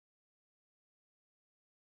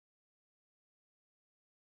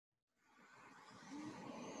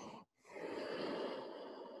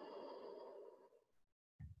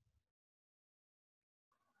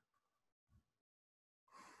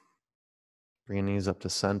 Bring your knees up to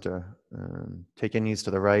center. And take your knees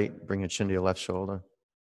to the right. Bring your chin to your left shoulder.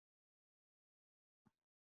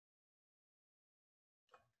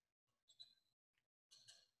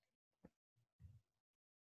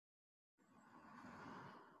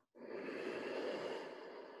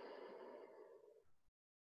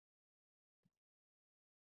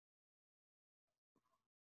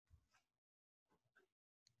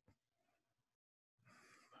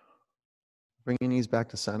 Bring your knees back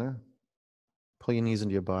to center. Pull your knees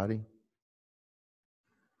into your body.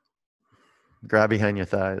 Grab behind your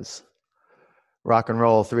thighs. Rock and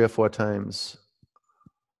roll 3 or 4 times.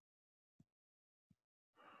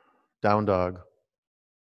 Down dog.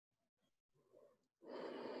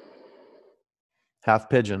 Half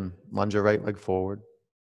pigeon. Lunge your right leg forward.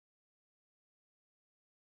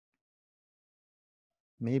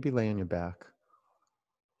 Maybe lay on your back.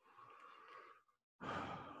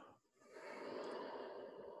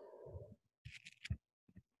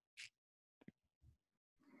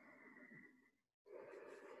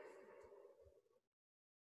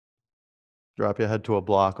 Drop your head to a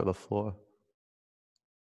block or the floor.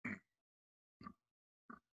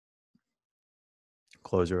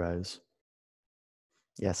 Close your eyes.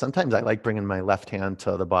 Yeah, sometimes I like bringing my left hand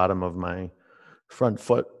to the bottom of my front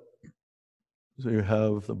foot. So you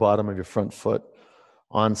have the bottom of your front foot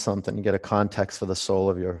on something. You get a context for the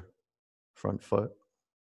sole of your front foot.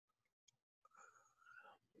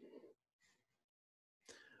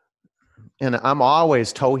 And I'm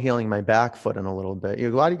always toe heeling my back foot in a little bit. A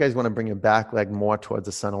lot of you guys want to bring your back leg more towards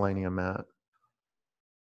the center line of your mat.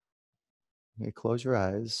 Okay, close your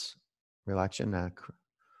eyes. Relax your neck.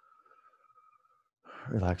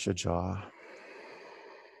 Relax your jaw.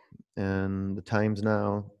 And the time's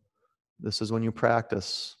now. This is when you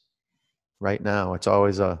practice. Right now. It's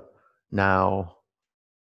always a now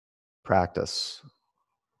practice.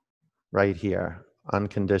 Right here.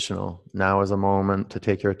 Unconditional. Now is a moment to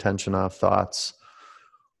take your attention off thoughts.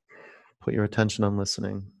 Put your attention on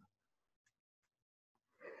listening.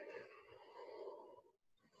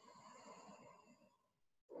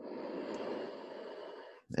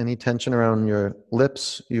 Any tension around your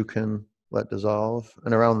lips, you can let dissolve.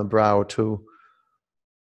 And around the brow, too.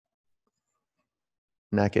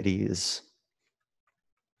 Neck at ease.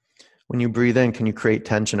 When you breathe in, can you create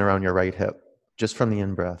tension around your right hip? Just from the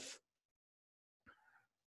in-breath.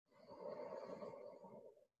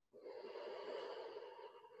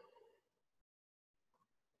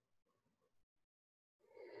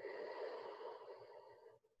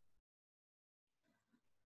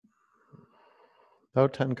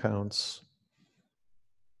 About 10 counts.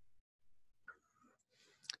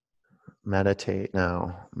 Meditate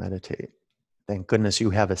now. Meditate. Thank goodness you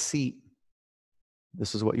have a seat.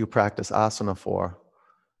 This is what you practice asana for.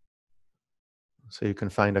 So you can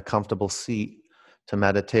find a comfortable seat to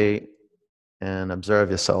meditate and observe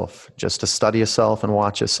yourself, just to study yourself and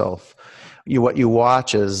watch yourself. What you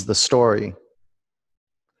watch is the story.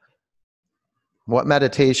 What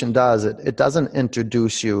meditation does, it doesn't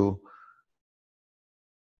introduce you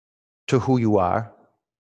to who you are.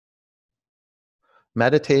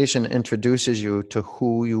 Meditation introduces you to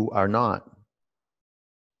who you are not.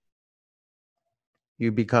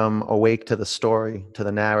 You become awake to the story, to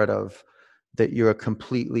the narrative that you're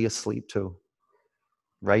completely asleep to,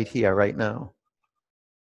 right here, right now,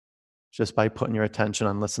 just by putting your attention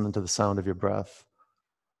on listening to the sound of your breath.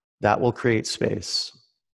 That will create space.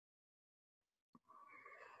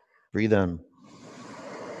 Breathe in.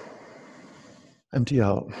 Empty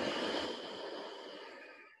out.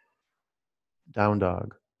 Down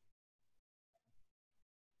dog.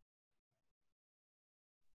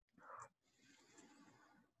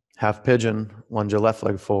 Half pigeon, lunge your left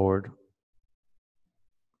leg forward.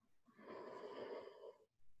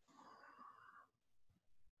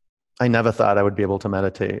 I never thought I would be able to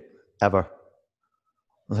meditate, ever. I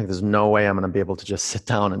was like, there's no way I'm going to be able to just sit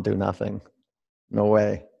down and do nothing. No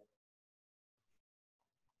way.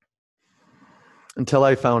 Until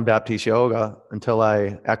I found Baptiste Yoga, until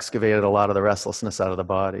I excavated a lot of the restlessness out of the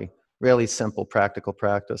body. Really simple, practical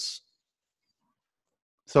practice.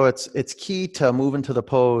 So it's key to move into the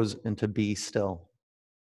pose and to be still.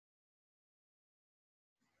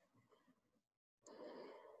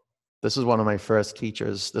 This is one of my first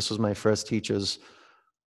teachers. This was my first teacher's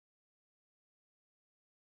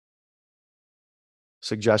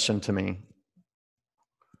suggestion to me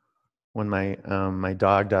when my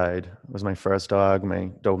dog died. It was my first dog, my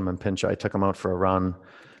Doberman Pinscher. I took him out for a run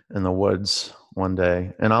in the woods one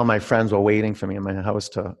day, and all my friends were waiting for me in my house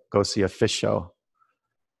to go see a fish show.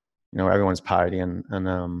 You know, everyone's partying,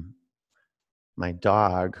 and my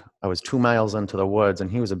dog, I was 2 miles into the woods, and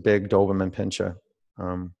he was a big Doberman Pinscher,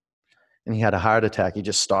 and he had a heart attack. He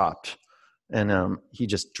just stopped, and he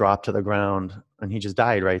just dropped to the ground, and he just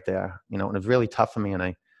died right there. You know, and it was really tough for me,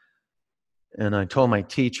 and I told my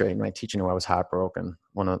teacher, and my teacher knew I was heartbroken.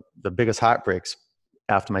 One of the biggest heartbreaks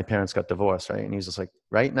after my parents got divorced, right? And he was just like,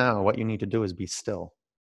 right now, what you need to do is be still.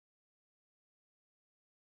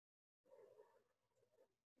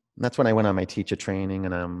 And that's when I went on my teacher training,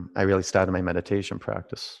 and I really started my meditation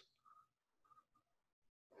practice.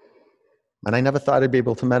 And I never thought I'd be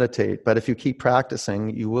able to meditate, but if you keep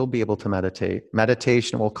practicing, you will be able to meditate.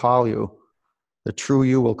 Meditation will call you. The true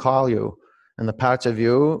you will call you. And the parts of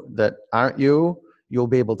you that aren't you, you'll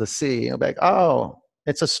be able to see. You'll be like, oh,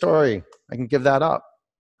 it's a story. I can give that up.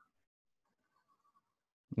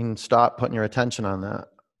 You can stop putting your attention on that.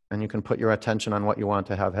 And you can put your attention on what you want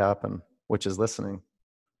to have happen, which is listening.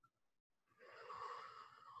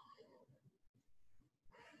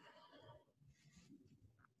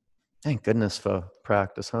 Thank goodness for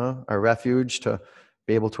practice, huh? A refuge to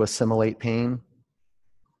be able to assimilate pain.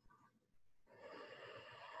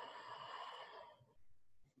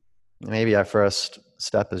 Maybe our first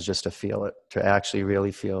step is just to feel it, to actually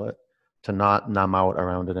really feel it, to not numb out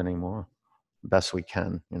around it anymore. Best we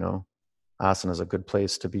can, you know. Asana is a good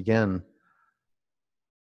place to begin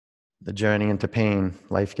the journey into pain,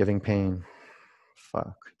 life-giving pain.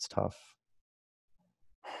 Fuck, it's tough.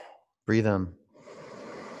 Breathe in.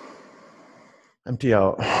 Empty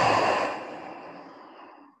out.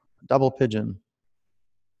 Double pigeon.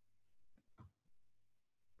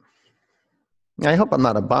 I hope I'm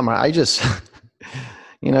not a bummer. I just,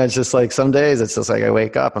 you know, it's just like some days it's just like I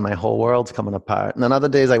wake up and my whole world's coming apart. And then other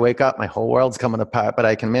days I wake up, my whole world's coming apart, but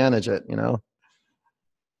I can manage it, you know.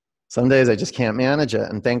 Some days I just can't manage it.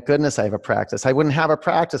 And thank goodness I have a practice. I wouldn't have a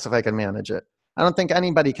practice if I could manage it. I don't think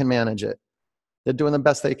anybody can manage it. They're doing the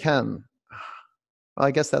best they can. Well, I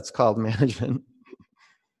guess that's called management.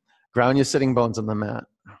 Ground your sitting bones on the mat.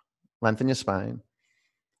 Lengthen your spine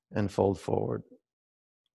and fold forward.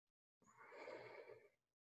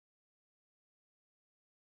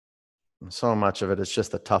 So much of it is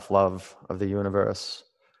just the tough love of the universe.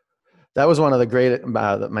 That was one of the great,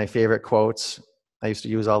 my favorite quotes I used to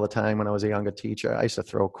use all the time when I was a younger teacher. I used to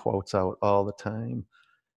throw quotes out all the time.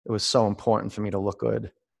 It was so important for me to look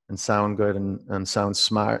good and sound good and sound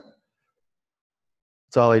smart.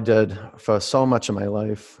 It's all I did for so much of my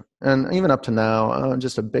life. And even up to now, I'm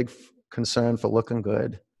just a big concern for looking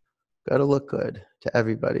good. Got to look good to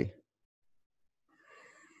everybody.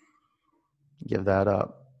 Give that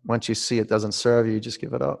up. Once you see it doesn't serve you, just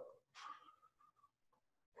give it up.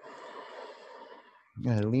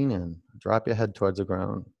 Yeah, lean in. Drop your head towards the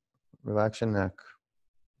ground. Relax your neck.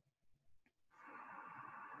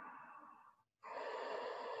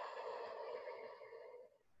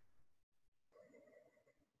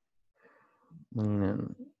 Lean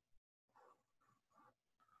in.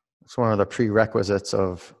 It's one of the prerequisites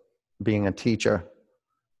of being a teacher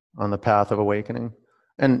on the path of awakening.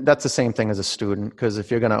 And that's the same thing as a student, because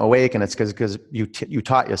if you're going to awaken, it's because you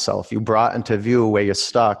taught yourself. You brought into view where you're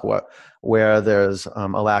stuck, where there's a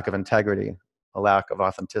lack of integrity, a lack of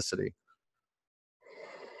authenticity.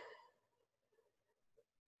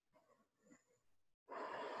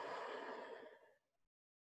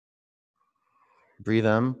 Breathe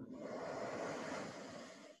in.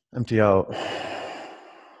 Empty out.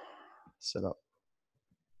 Sit up.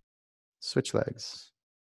 Switch legs.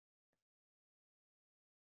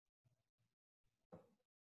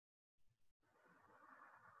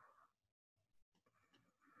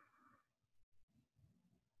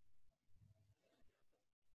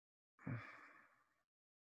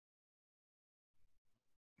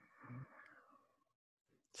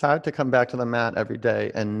 It's hard to come back to the mat every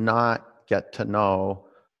day and not get to know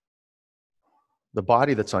the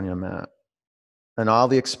body that's on your mat and all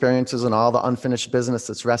the experiences and all the unfinished business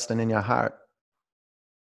that's resting in your heart.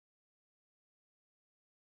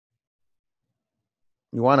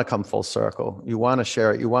 You want to come full circle. You want to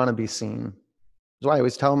share it. You want to be seen. That's why I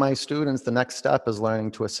always tell my students the next step is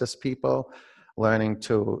learning to assist people, learning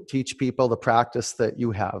to teach people the practice that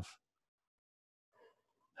you have,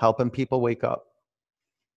 helping people wake up,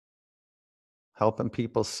 helping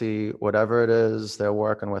people see whatever it is they're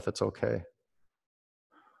working with, it's okay.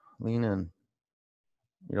 Lean in.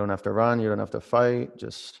 You don't have to run. You don't have to fight.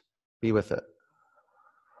 Just be with it.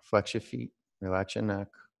 Flex your feet. Relax your neck.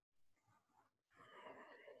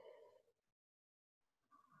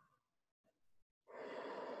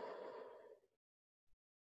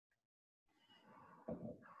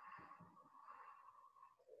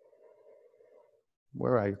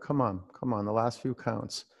 Where are you? Come on. Come on. The last few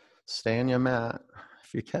counts. Stay in your mat.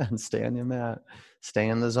 If you can, stay on your mat. Stay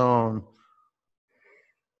in the zone.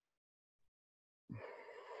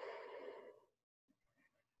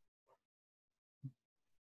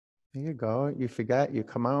 There you go. You forget, you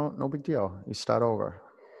come out, no big deal. You start over.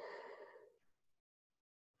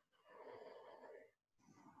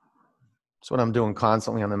 That's what I'm doing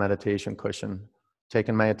constantly on the meditation cushion.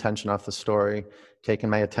 Taking my attention off the story, taking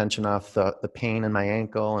my attention off the pain in my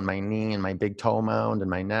ankle and my knee and my big toe mound and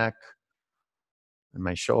my neck and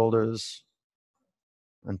my shoulders,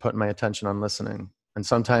 and putting my attention on listening. And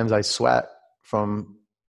sometimes I sweat from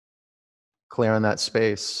clearing that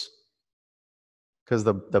space because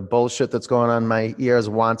the bullshit that's going on in my ears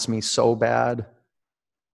wants me so bad.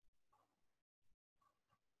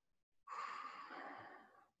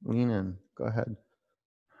 Lean in. Go ahead.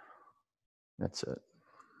 That's it.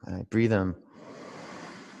 All right, breathe in.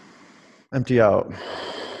 Empty out.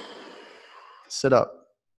 Sit up.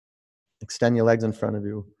 Extend your legs in front of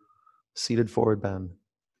you. Seated forward bend.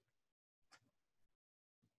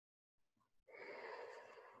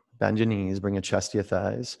 Bend your knees. Bring your chest to your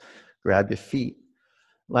thighs. Grab your feet.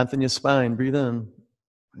 Lengthen your spine. Breathe in.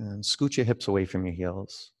 And scoot your hips away from your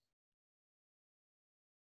heels.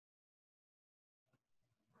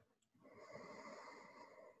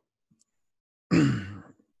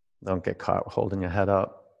 Don't get caught holding your head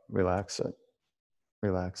up. Relax it.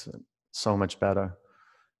 Relax it. So much better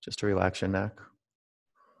just to relax your neck.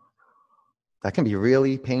 That can be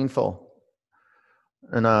really painful.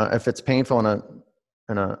 And if it's painful in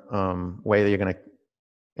a way that you're going to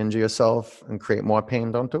injure yourself and create more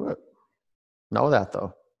pain, don't do it. Know that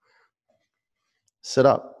though. Sit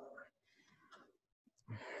up.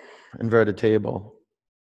 Inverted table.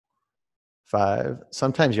 5.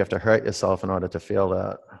 Sometimes you have to hurt yourself in order to feel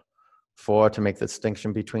that. 4, to make the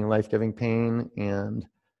distinction between life-giving pain and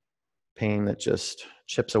pain that just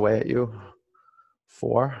chips away at you.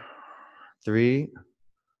 4, 3,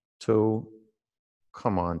 2,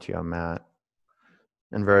 come on to your mat.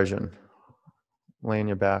 Inversion. Lay on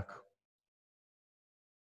your back.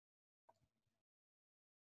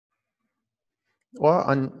 Or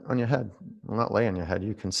on your head. Well, not lay on your head.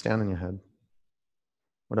 You can stand on your head.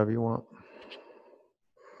 Whatever you want.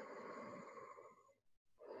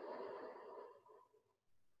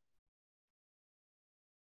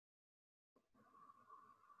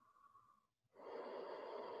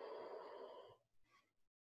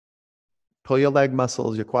 Pull your leg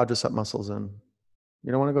muscles, your quadricep muscles in.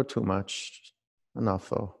 You don't want to go too much. Enough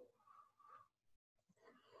though.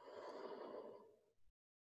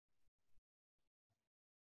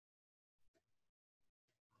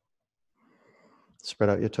 Spread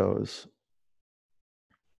out your toes.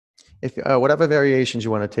 If whatever variations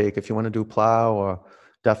you want to take, if you want to do plow or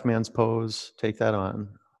deaf man's pose, take that on.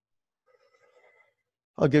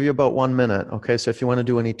 I'll give you about 1 minute. Okay, so if you want to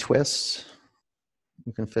do any twists,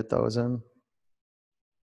 you can fit those in.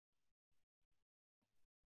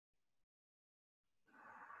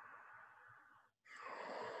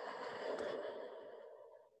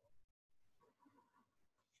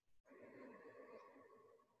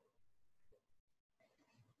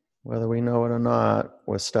 Whether we know it or not,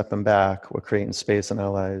 we're stepping back. We're creating space in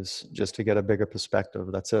our lives just to get a bigger perspective.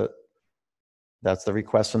 That's it. That's the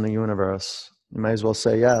request from the universe. You might as well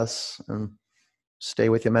say yes and Stay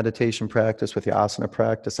with your meditation practice, with your asana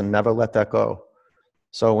practice, and never let that go.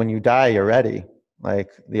 So when you die, you're ready.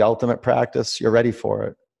 Like the ultimate practice, you're ready for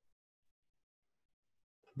it.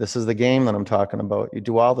 This is the game that I'm talking about. You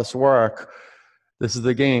do all this work. This is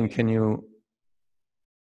the game. Can you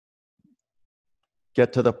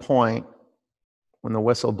get to the point when the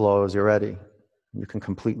whistle blows, you're ready? You can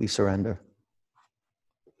completely surrender.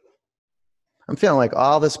 I'm feeling like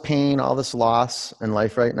all this pain, all this loss in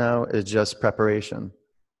life right now is just preparation.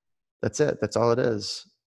 That's it. That's all it is.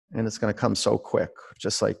 And it's going to come so quick,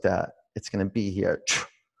 just like that. It's going to be here.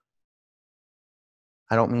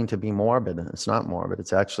 I don't mean to be morbid. It's not morbid.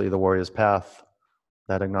 It's actually the warrior's path.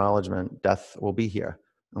 That acknowledgement, death will be here.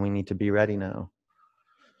 And we need to be ready now.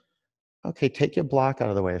 Okay, take your block out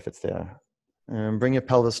of the way if it's there. And bring your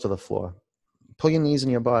pelvis to the floor. Pull your knees in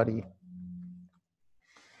your body.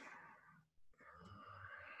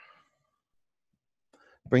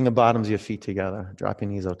 Bring the bottoms of your feet together. Drop your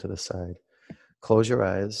knees out to the side. Close your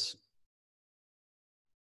eyes.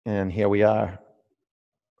 And here we are.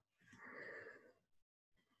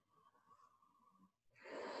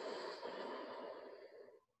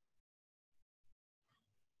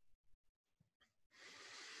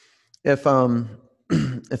 If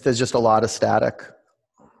if there's just a lot of static,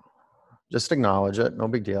 just acknowledge it, no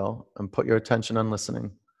big deal, and put your attention on listening.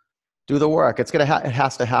 Do the work. It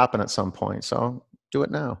has to happen at some point, so do it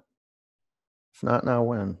now. If not now,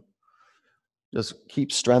 when? Just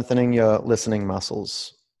keep strengthening your listening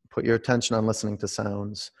muscles. Put your attention on listening to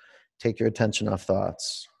sounds. Take your attention off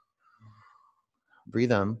thoughts.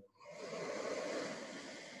 Breathe in.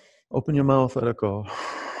 Open your mouth, let it go.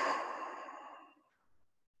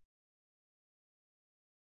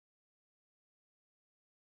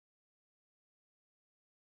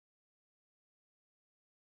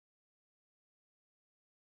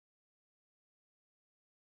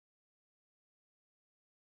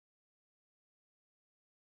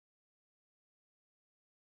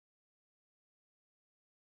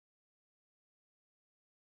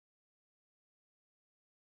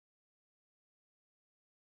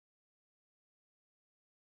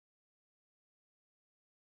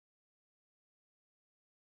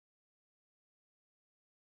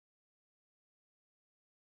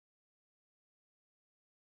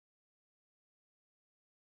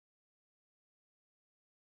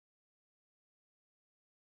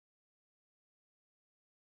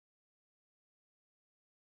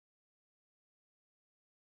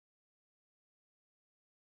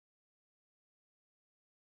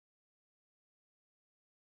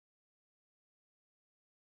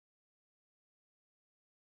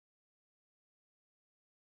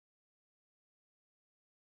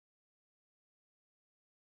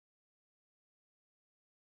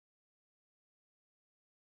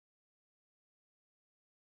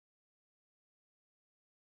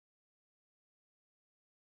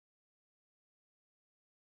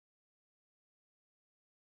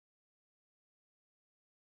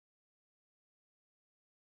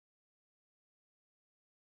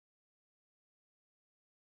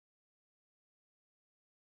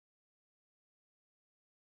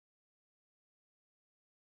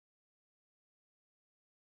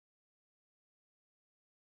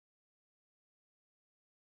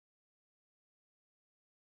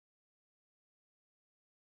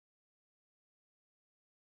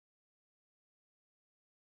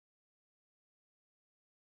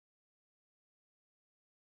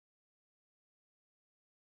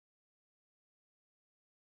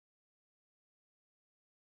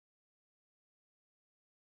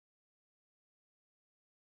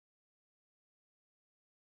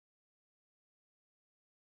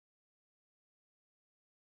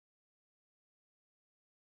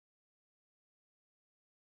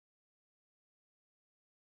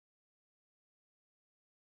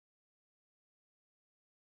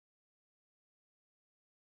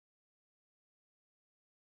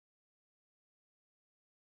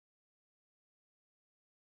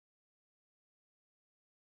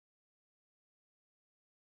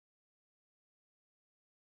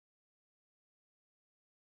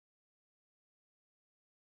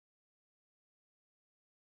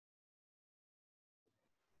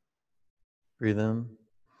 Breathe in.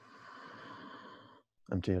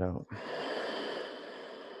 Empty it out.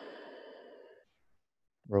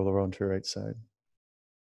 Roll around to your right side.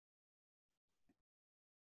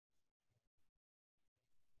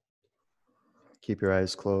 Keep your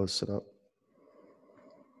eyes closed, sit up.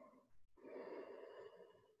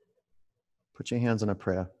 Put your hands in a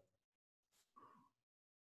prayer.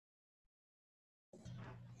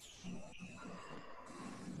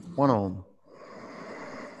 One Om.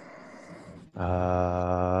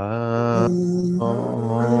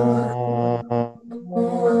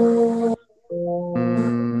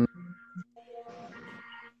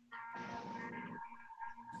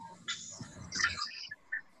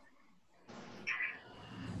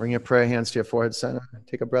 Bring your prayer hands to your forehead center.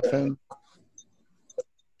 Take a breath in.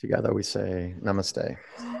 Together we say namaste.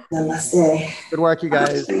 Namaste. Good work, you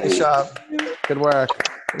guys. Nice job. Good work.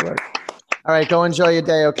 Good work. All right, go enjoy your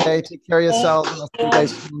day, okay? Take care of yourselves. You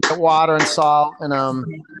guys get water and salt and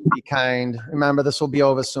be kind. Remember, this will be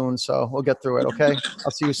over soon, so we'll get through it, okay?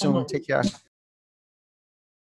 I'll see you soon. Take care.